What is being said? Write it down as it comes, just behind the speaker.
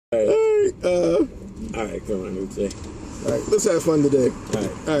Alright, come on, Uche. Alright, let's have fun today.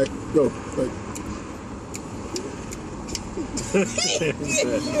 Alright, go.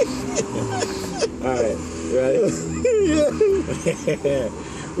 Alright, you ready? Yeah.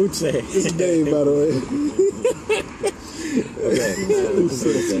 Uche. This is Dave, by the way. Okay.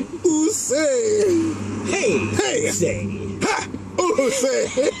 Uche. Hey! Hey! Uche! Ha! Uche!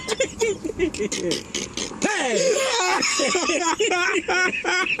 Hey!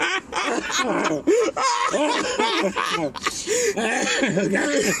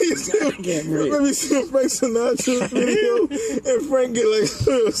 Let me see Frank Sinatra's video, and Frank get like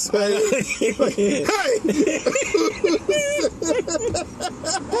hey!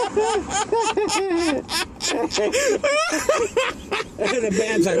 And the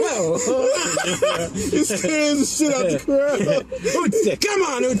band's like, whoa! He scares the shit out the crowd. Uche, come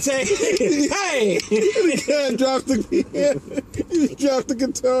on, Uche! Hey! The guy dropped the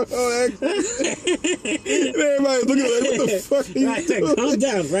guitar on accident. And everybody's looking like, what the fuck are you doing? Calm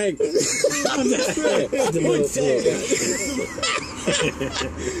down, Frank. Calm down.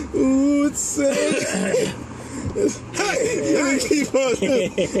 Uche. Hey! Keep on.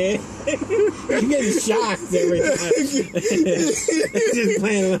 I'm getting shocked every time. Just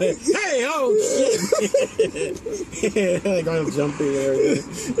playing like, hey, oh shit! Like I'm jumping and everything.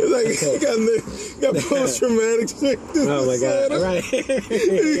 It's like he got post-traumatic shit. Oh my god! Right.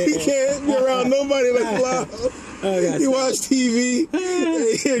 He can't be around nobody like loud. Oh god! He watch TV. And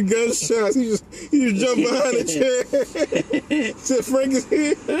he hear gunshots. He just jump behind the chair. Said Frank is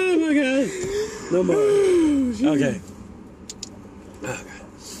here. Oh my god! No more. Okay.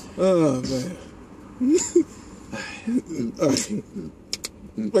 Oh man. All right.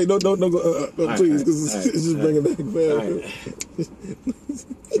 Wait, don't go. Please, because it's just bringing back bad.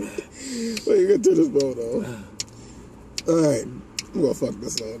 Wait, you gotta turn this phone on. All right, I'm gonna fuck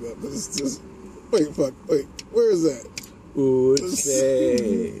this all up. This is just. Wait, where is that?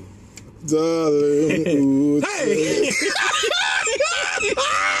 Uche. Darling, Uche. Hey!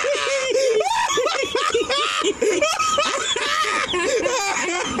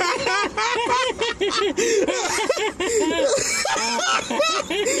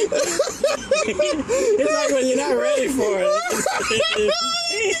 It's like when you're not ready for it.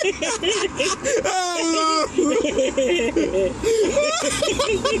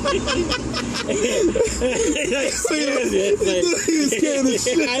 He's scared the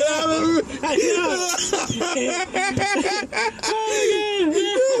shit out of me. I know.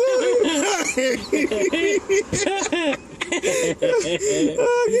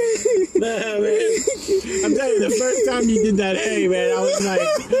 Nah, man. I'm telling you, the first time you did that, hey, man, I was like,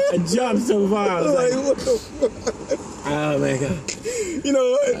 I jumped so far. I was like, What the fuck? oh my god. You know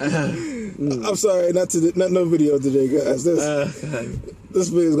what? I'm sorry, not no video today, guys. This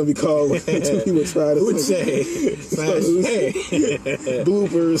video is gonna be called when two people try to say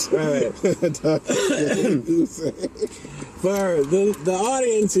bloopers. Right. For the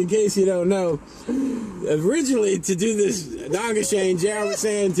audience, in case you don't know, originally to do this Donga Shane, JR was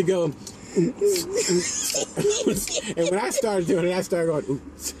saying to go. And when I started doing it, I started going,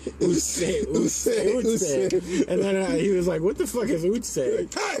 Uche. And then he was like, what the fuck is Uche?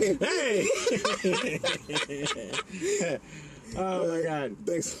 Hey! Oh my god.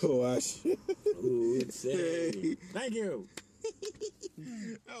 Thanks for watching. Uche. Thank you.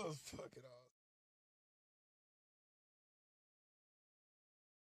 Oh, fuck it.